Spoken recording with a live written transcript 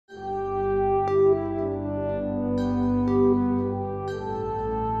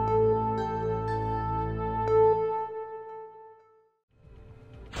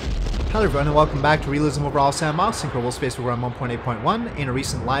Hello everyone and welcome back to Realism Overall Sandbox in Kerbal Space Program 1.8.1. In a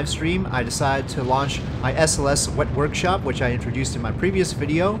recent live stream, I decided to launch my SLS Wet Workshop, which I introduced in my previous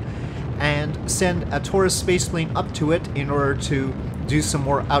video, and send a Taurus Spaceplane up to it in order to do some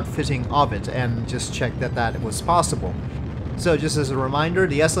more outfitting of it and just check that that was possible. So just as a reminder,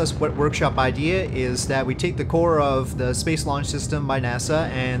 the SLS Wet Workshop idea is that we take the core of the Space Launch System by NASA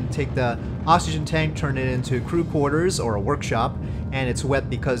and take the oxygen tank, turn it into crew quarters or a workshop, and it's wet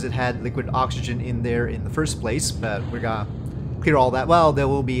because it had liquid oxygen in there in the first place, but we're gonna clear all that. Well, there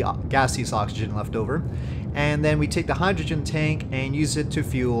will be gaseous oxygen left over. And then we take the hydrogen tank and use it to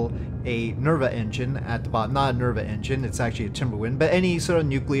fuel a Nerva engine at the bottom. Not a Nerva engine, it's actually a Timberwind, but any sort of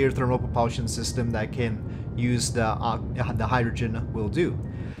nuclear thermal propulsion system that can use the hydrogen will do.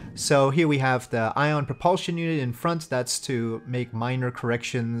 So here we have the ion propulsion unit in front. That's to make minor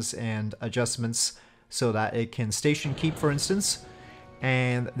corrections and adjustments so that it can station keep, for instance.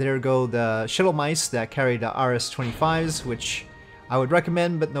 And there go the shuttle mice that carry the RS-25s, which I would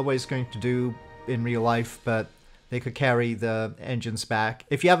recommend, but nobody's going to do in real life, but they could carry the engines back.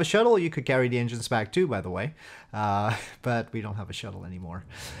 If you have a shuttle, you could carry the engines back too, by the way. But we don't have a shuttle anymore.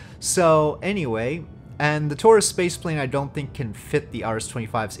 So anyway, and the Taurus Spaceplane I don't think can fit the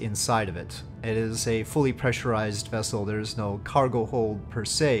RS-25s inside of it. It is a fully pressurized vessel. There's no cargo hold per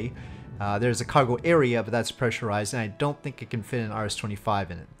se. There's a cargo area, but that's pressurized, and I don't think it can fit an RS-25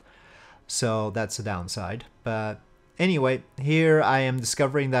 in it. So that's a downside. But anyway, here I am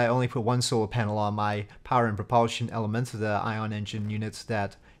discovering that I only put one solar panel on my power and propulsion element, the ion engine unit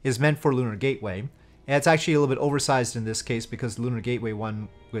that is meant for Lunar Gateway. And it's actually a little bit oversized in this case because the Lunar Gateway one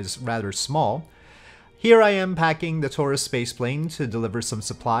was rather small. Here I am packing the Taurus Spaceplane to deliver some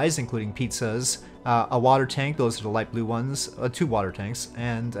supplies, including pizzas, a water tank, those are the light blue ones, 2 water tanks,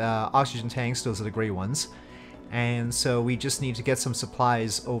 and oxygen tanks, those are the gray ones. And so we just need to get some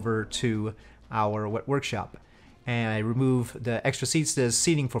supplies over to our wet workshop. And I remove the extra seats. There's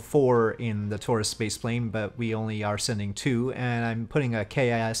seating for 4 in the Taurus Spaceplane, but we only are sending 2, and I'm putting a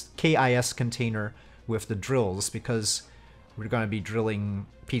KIS container with the drills because we're going to be drilling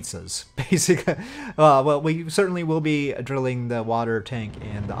pizzas, basically. Well, we certainly will be drilling the water tank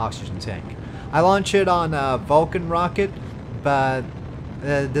and the oxygen tank. I launch it on a Vulcan rocket, but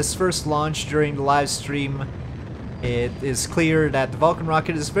this first launch during the live stream, it is clear that the Vulcan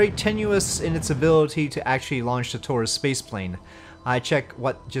rocket is very tenuous in its ability to actually launch the Taurus Spaceplane. I check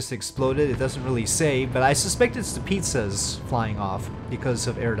what just exploded, it doesn't really say, but I suspect it's the pizzas flying off because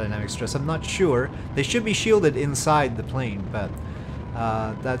of aerodynamic stress. I'm not sure. They should be shielded inside the plane, but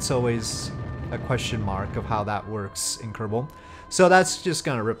that's always a question mark of how that works in Kerbal. So that's just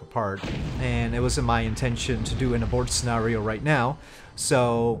gonna rip apart, and it wasn't my intention to do an abort scenario right now,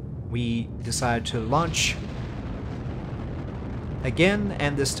 so we decided to launch again,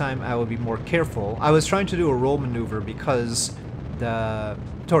 and this time I will be more careful. I was trying to do a roll maneuver because the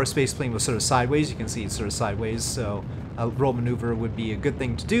Taurus Spaceplane was sort of sideways. You can see it's sort of sideways, so a roll maneuver would be a good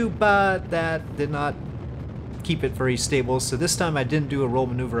thing to do, but that did not keep it very stable. So this time I didn't do a roll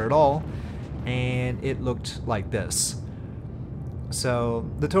maneuver at all, and it looked like this. So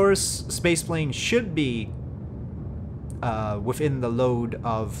the Taurus Spaceplane should be within the load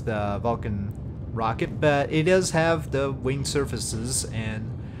of the Vulcan rocket, but it does have the wing surfaces,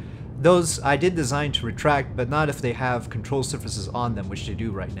 and those I did design to retract, but not if they have control surfaces on them, which they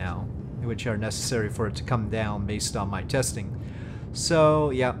do right now, which are necessary for it to come down based on my testing. So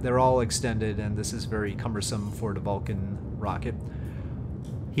yeah, they're all extended, and this is very cumbersome for the Vulcan rocket.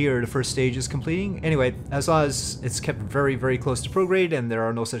 Here the first stage is completing. Anyway, as long as it's kept very, very close to prograde and there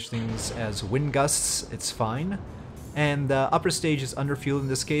are no such things as wind gusts, it's fine. And the upper stage is underfueled in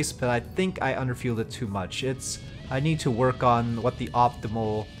this case, but I think I underfueled it too much. I need to work on what the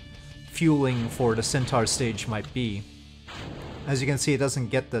optimal fueling for the Centaur stage might be. As you can see, it doesn't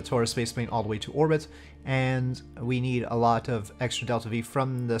get the Taurus Spaceplane all the way to orbit, and we need a lot of extra delta V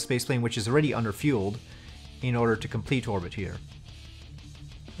from the spaceplane, which is already underfueled, in order to complete orbit here.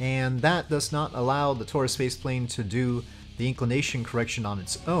 And that does not allow the Taurus Spaceplane to do the inclination correction on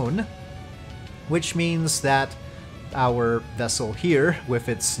its own, which means that our vessel here, with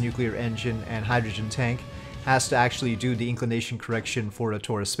its nuclear engine and hydrogen tank, has to actually do the inclination correction for the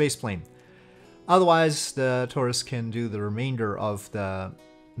Taurus Spaceplane. Otherwise, the Taurus can do the remainder of the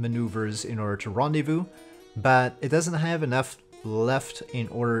maneuvers in order to rendezvous, but it doesn't have enough left in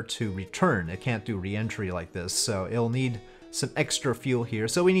order to return. It can't do re-entry like this, so it'll need some extra fuel here,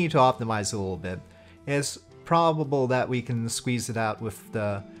 so we need to optimize it a little bit. It's probable that we can squeeze it out with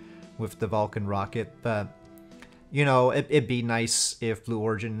the Vulcan rocket, but you know, it'd be nice if Blue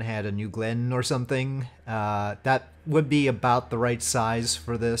Origin had a New Glenn or something. That would be about the right size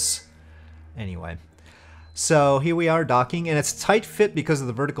for this. Anyway, so here we are docking, and it's tight fit because of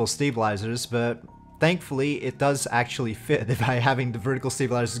the vertical stabilizers, but thankfully it does actually fit by having the vertical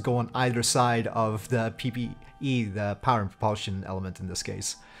stabilizers go on either side of the PPE, the power and propulsion element in this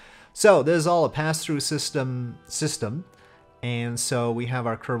case. So this is all a pass-through system, and so we have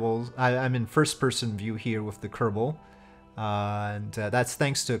our kerbals. I'm in first-person view here with the kerbal, and that's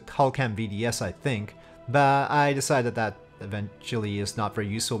thanks to Hullcam VDS, I think, but I decided that eventually is not very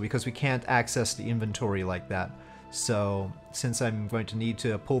useful because we can't access the inventory like that. So since I'm going to need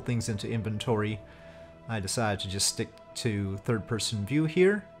to pull things into inventory, I decided to just stick to third-person view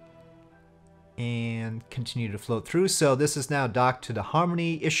here and continue to float through. So this is now docked to the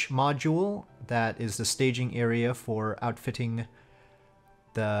Harmony-ish module. That is the staging area for outfitting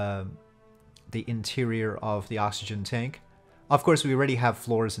the interior of the oxygen tank. Of course, we already have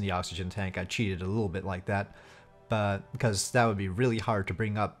floors in the oxygen tank. I cheated a little bit like that, but because that would be really hard to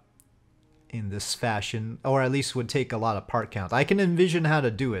bring up in this fashion, or at least would take a lot of part count. I can envision how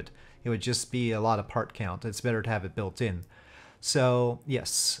to do it. It would just be a lot of part count. It's better to have it built in. So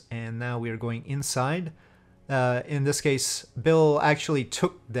yes, and now we are going inside. In this case, Bill actually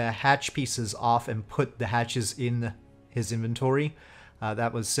took the hatch pieces off and put the hatches in his inventory.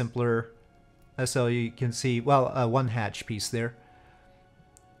 That was simpler. So you can see, well, one hatch piece there.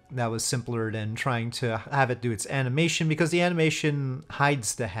 That was simpler than trying to have it do its animation, because the animation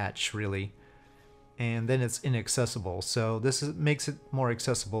hides the hatch, really. And then it's inaccessible. So this makes it more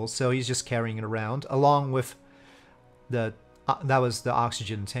accessible. So he's just carrying it around, along with the... that was the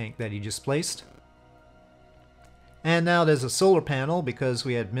oxygen tank that he just placed. And now there's a solar panel because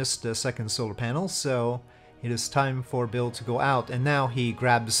we had missed a second solar panel, so it is time for Bill to go out. And now he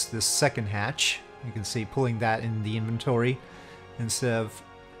grabs this second hatch. You can see pulling that in the inventory instead of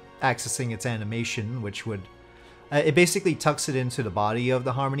accessing its animation, which would... it basically tucks it into the body of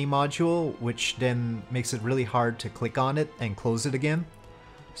the Harmony module, which then makes it really hard to click on it and close it again.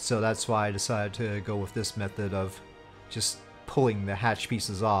 So that's why I decided to go with this method of just pulling the hatch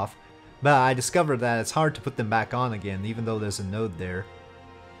pieces off. But I discovered that it's hard to put them back on again, even though there's a node there.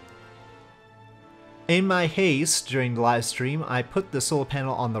 In my haste during the live stream, I put the solar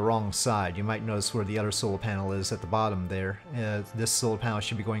panel on the wrong side. You might notice where the other solar panel is at the bottom there. This solar panel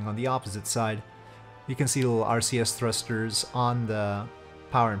should be going on the opposite side. You can see little RCS thrusters on the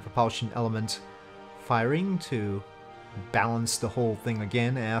power and propulsion element firing to balance the whole thing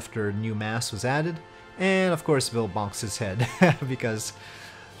again after new mass was added. And of course Bill bonks his head because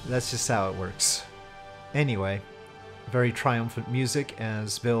that's just how it works. Anyway, very triumphant music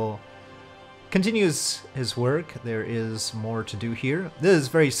as Bill continues his work. There is more to do here. This is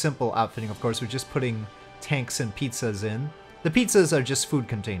very simple outfitting, of course. We're just putting tanks and pizzas in. The pizzas are just food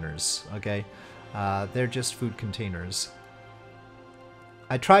containers, okay? They're just food containers.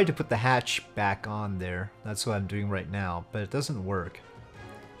 I tried to put the hatch back on there. That's what I'm doing right now, but it doesn't work.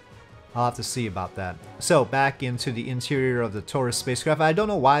 I'll have to see about that. So, back into the interior of the Taurus spacecraft. I don't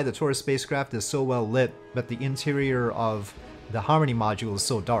know why the Taurus spacecraft is so well lit, but the interior of the Harmony module is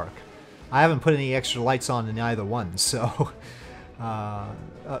so dark. I haven't put any extra lights on in either one, so...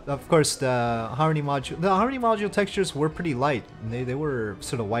 of course, the Harmony module textures were pretty light. They were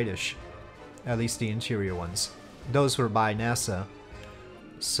sort of whitish. At least the interior ones. Those were by NASA.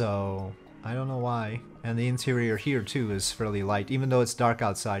 So, I don't know why. And the interior here too is fairly light, even though it's dark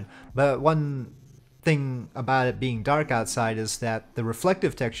outside. But one thing about it being dark outside is that the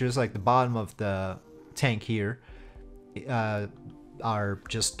reflective textures, like the bottom of the tank here, are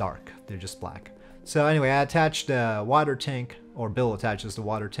just dark. They're just black. So anyway, I attached the water tank, or Bill attaches the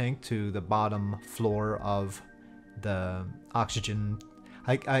water tank to the bottom floor of the oxygen,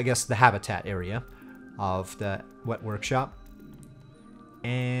 I guess the habitat area of the wet workshop.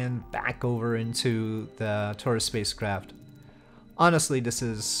 And back over into the Taurus spacecraft. Honestly, this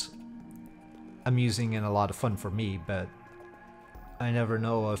is amusing and a lot of fun for me, but I never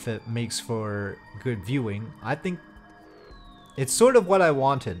know if it makes for good viewing. I think it's sort of what I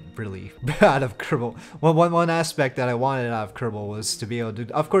wanted, really, out of Kerbal. Well, one aspect that I wanted out of Kerbal was to be able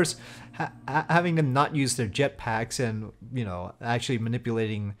to, of course, having them not use their jetpacks and, you know, actually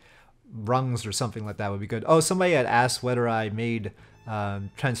manipulating rungs or something like that would be good. Oh, somebody had asked whether I made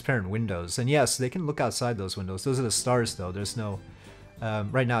transparent windows, and yes, they can look outside those windows. Those are the stars, though. There's no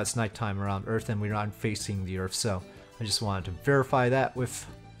right now it's nighttime around Earth and we're not facing the Earth, so I just wanted to verify that with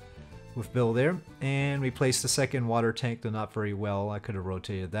Bill there. And we placed the second water tank, though not very well. I could have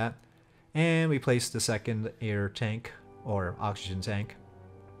rotated that. And we placed the second air tank, or oxygen tank.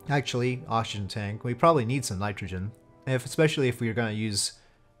 Actually, oxygen tank. We probably need some nitrogen, especially if we were going to use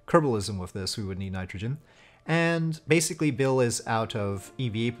kerbalism with this. We would need nitrogen. And basically Bill is out of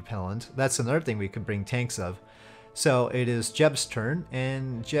EVA propellant. That's another thing we could bring tanks of. So it is Jeb's turn,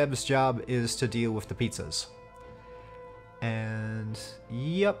 and Jeb's job is to deal with the pizzas. And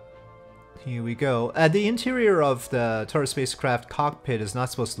yep, here we go. The interior of the Taurus spacecraft cockpit is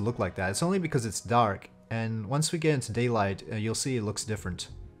not supposed to look like that. It's only because it's dark, and once we get into daylight, you'll see it looks different.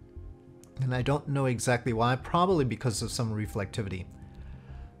 And I don't know exactly why, probably because of some reflectivity.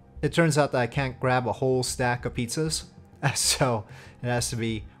 It turns out that I can't grab a whole stack of pizzas, so it has to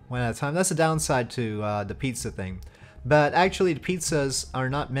be one at a time. That's a downside to the pizza thing. But actually the pizzas are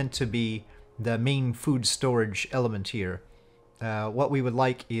not meant to be the main food storage element here. What we would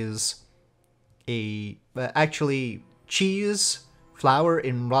like is actually cheese, flour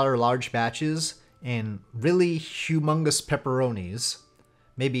in rather large batches, and really humongous pepperonis,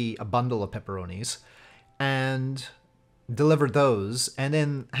 maybe a bundle of pepperonis, and deliver those, and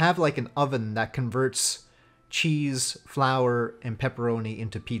then have like an oven that converts cheese, flour, and pepperoni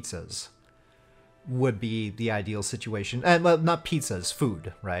into pizzas. Would be the ideal situation. And well, not pizzas,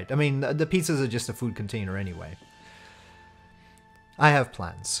 food, right? I mean, the pizzas are just a food container anyway. I have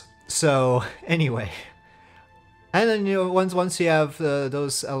plans. So anyway, and then, you know, once you have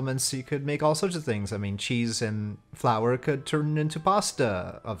those elements, you could make all sorts of things. I mean, cheese and flour could turn into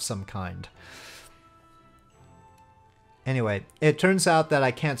pasta of some kind. Anyway, it turns out that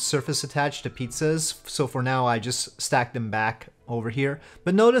I can't surface attach to pizzas, so for now I just stack them back over here.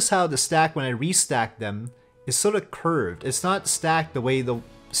 But notice how the stack, when I restack them, is sort of curved. It's not stacked the way the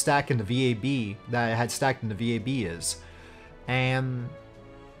stack in the VAB that I had stacked in the VAB is. And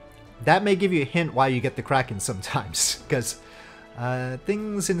that may give you a hint why you get the Kraken sometimes, because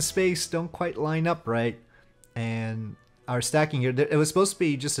things in space don't quite line up right. And our stacking here, it was supposed to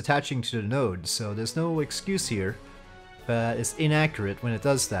be just attaching to the node, so there's no excuse here. But it's inaccurate when it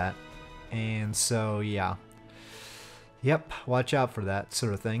does that. And so, yeah. Yep, watch out for that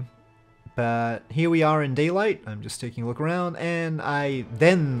sort of thing. But here we are in daylight. I'm just taking a look around, and I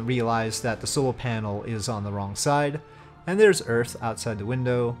then realized that the solar panel is on the wrong side. And there's Earth outside the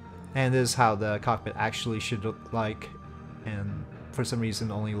window. And this is how the cockpit actually should look like. And for some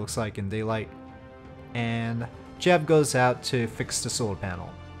reason only looks like in daylight. And Jeb goes out to fix the solar panel.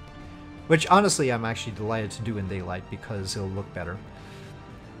 Which, honestly, I'm actually delighted to do in daylight because it'll look better.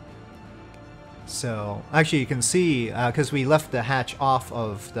 So, actually you can see, because we left the hatch off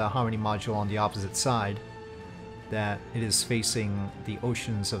of the Harmony module on the opposite side, that it is facing the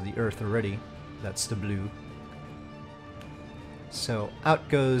oceans of the Earth already. That's the blue. So, out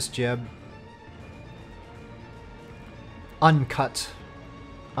goes Jeb. Uncut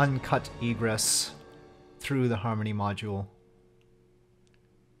egress through the Harmony module.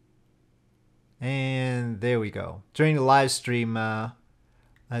 And there we go. During the live stream,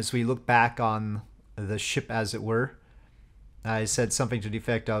 as we look back on the ship as it were, I said something to the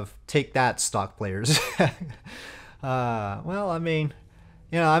effect of, "Take that, stock players." Well, I mean,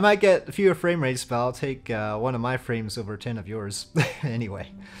 you know, I might get fewer frame rates, but I'll take one of my frames over 10 of yours.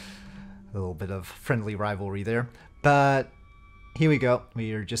 Anyway, a little bit of friendly rivalry there. But here we go.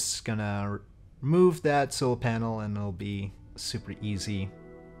 We are just gonna remove that solar panel and it'll be super easy.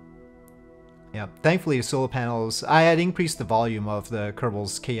 Yeah, thankfully the solar panels, I had increased the volume of the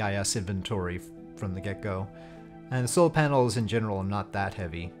kerbals KIS inventory from the get-go. And the solar panels in general are not that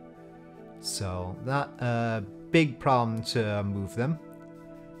heavy. So, not a big problem to move them.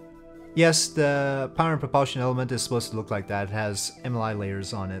 Yes, the power and propulsion element is supposed to look like that. It has MLI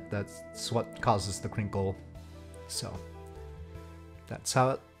layers on it. That's what causes the crinkle. So, that's how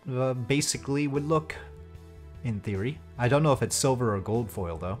it basically would look, in theory. I don't know if it's silver or gold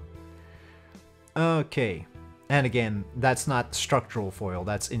foil, though. Okay, and again, that's not structural foil,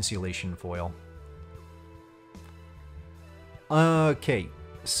 that's insulation foil. Okay,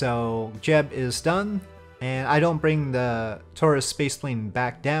 so Jeb is done, and I don't bring the Taurus Spaceplane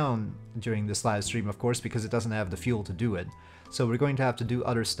back down during this live stream, of course, because it doesn't have the fuel to do it. So we're going to have to do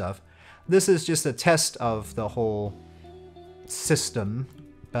other stuff. This is just a test of the whole system,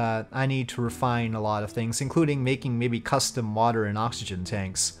 but I need to refine a lot of things, including making maybe custom water and oxygen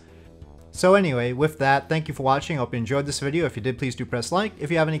tanks. So anyway, with that, thank you for watching. I hope you enjoyed this video. If you did, please do press like.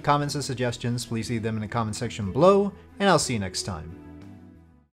 If you have any comments or suggestions, please leave them in the comment section below, and I'll see you next time.